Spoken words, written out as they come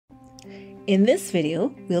In this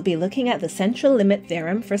video, we'll be looking at the Central Limit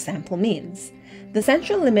Theorem for sample means. The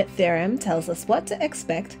Central Limit Theorem tells us what to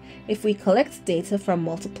expect if we collect data from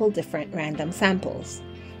multiple different random samples.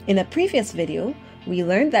 In a previous video, we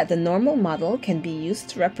learned that the normal model can be used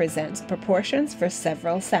to represent proportions for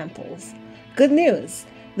several samples. Good news!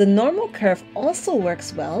 The normal curve also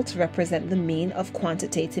works well to represent the mean of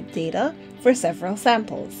quantitative data for several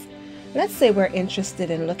samples. Let's say we're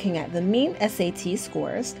interested in looking at the mean SAT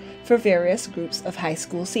scores for various groups of high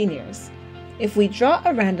school seniors. If we draw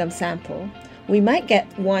a random sample, we might get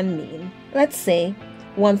one mean, let's say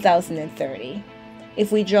 1030.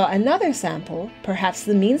 If we draw another sample, perhaps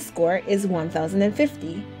the mean score is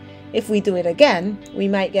 1050. If we do it again, we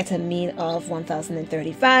might get a mean of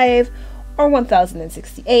 1035 or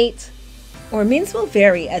 1068, or means will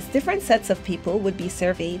vary as different sets of people would be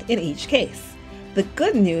surveyed in each case. The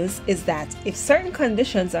good news is that if certain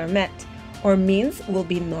conditions are met, our means will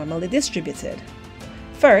be normally distributed.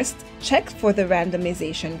 First, check for the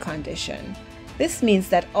randomization condition. This means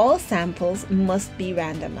that all samples must be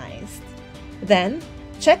randomized. Then,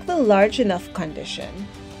 check the large enough condition.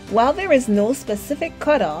 While there is no specific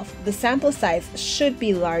cutoff, the sample size should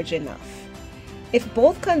be large enough. If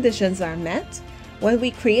both conditions are met, when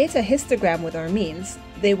we create a histogram with our means,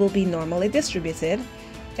 they will be normally distributed,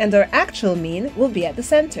 and our actual mean will be at the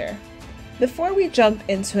center. Before we jump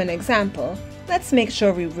into an example, let's make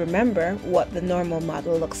sure we remember what the normal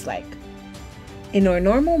model looks like. In our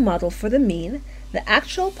normal model for the mean, the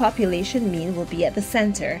actual population mean will be at the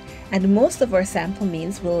center, and most of our sample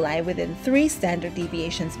means will lie within 3 standard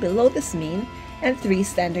deviations below this mean and 3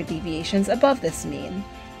 standard deviations above this mean.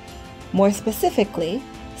 More specifically,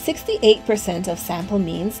 68% of sample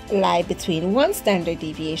means lie between 1 standard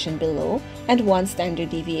deviation below and 1 standard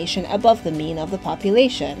deviation above the mean of the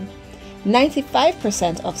population.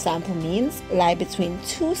 95% of sample means lie between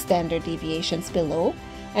 2 standard deviations below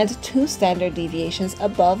and 2 standard deviations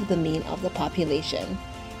above the mean of the population.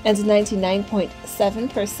 And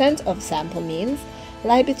 99.7% of sample means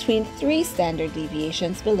lie between 3 standard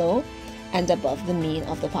deviations below and above the mean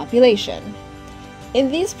of the population. In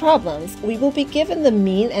these problems, we will be given the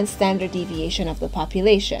mean and standard deviation of the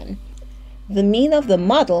population. The mean of the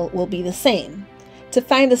model will be the same. To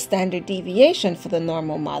find the standard deviation for the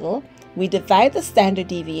normal model, we divide the standard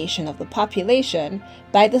deviation of the population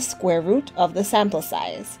by the square root of the sample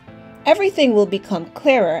size. Everything will become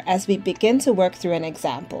clearer as we begin to work through an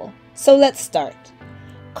example. So let's start.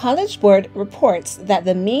 College Board reports that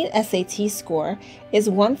the mean SAT score is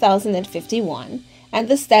 1051 and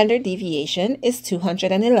the standard deviation is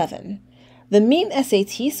 211. The mean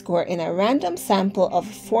SAT score in a random sample of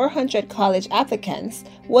 400 college applicants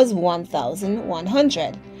was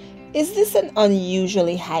 1,100. Is this an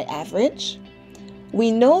unusually high average?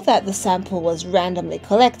 We know that the sample was randomly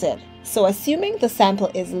collected, so assuming the sample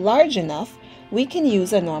is large enough, we can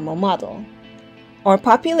use a normal model. Our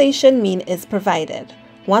population mean is provided,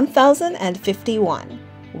 1,051.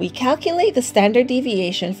 We calculate the standard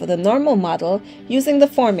deviation for the normal model using the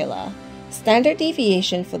formula. Standard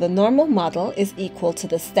deviation for the normal model is equal to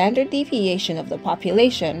the standard deviation of the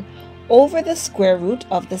population over the square root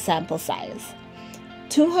of the sample size.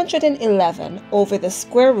 211 over the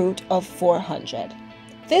square root of 400.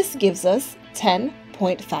 This gives us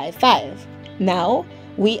 10.55. Now,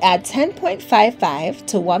 we add 10.55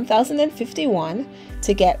 to 1051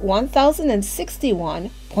 to get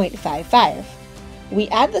 1061.55. We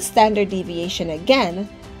add the standard deviation again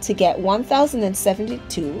to get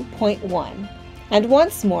 1072.1, and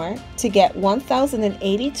once more to get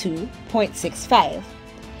 1082.65.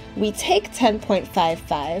 We take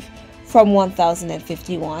 10.55 from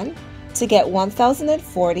 1051 to get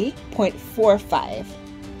 1040.45.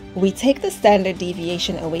 We take the standard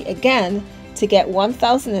deviation away again to get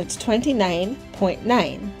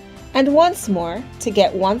 1029.9, and once more to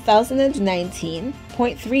get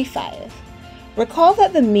 1019.35. Recall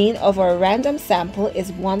that the mean of our random sample is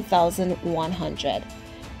 1,100.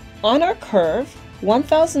 On our curve,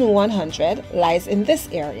 1,100 lies in this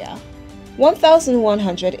area.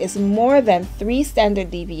 1,100 is more than 3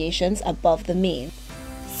 standard deviations above the mean.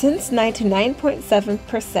 Since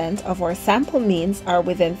 99.7% of our sample means are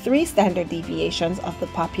within 3 standard deviations of the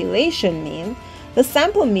population mean, the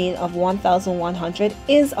sample mean of 1,100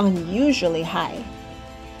 is unusually high.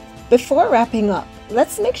 Before wrapping up,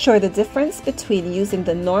 let's make sure the difference between using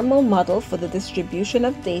the normal model for the distribution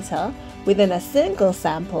of data within a single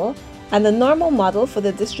sample and the normal model for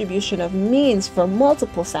the distribution of means for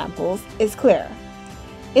multiple samples is clear.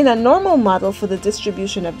 In a normal model for the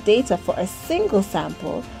distribution of data for a single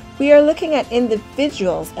sample, we are looking at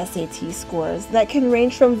individuals' SAT scores that can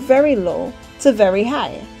range from very low to very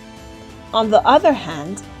high. On the other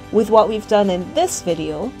hand, with what we've done in this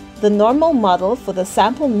video, the normal model for the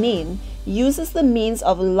sample mean uses the means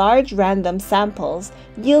of large random samples,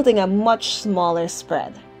 yielding a much smaller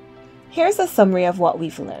spread. Here's a summary of what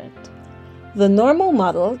we've learned. The normal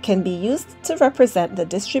model can be used to represent the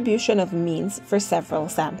distribution of means for several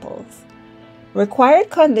samples. Required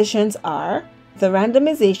conditions are the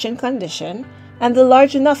randomization condition and the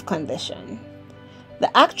large enough condition.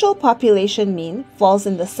 The actual population mean falls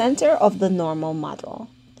in the center of the normal model.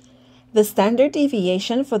 The standard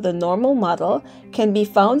deviation for the normal model can be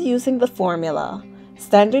found using the formula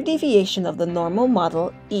standard deviation of the normal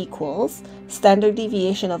model equals standard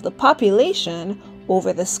deviation of the population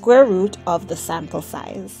over the square root of the sample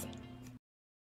size.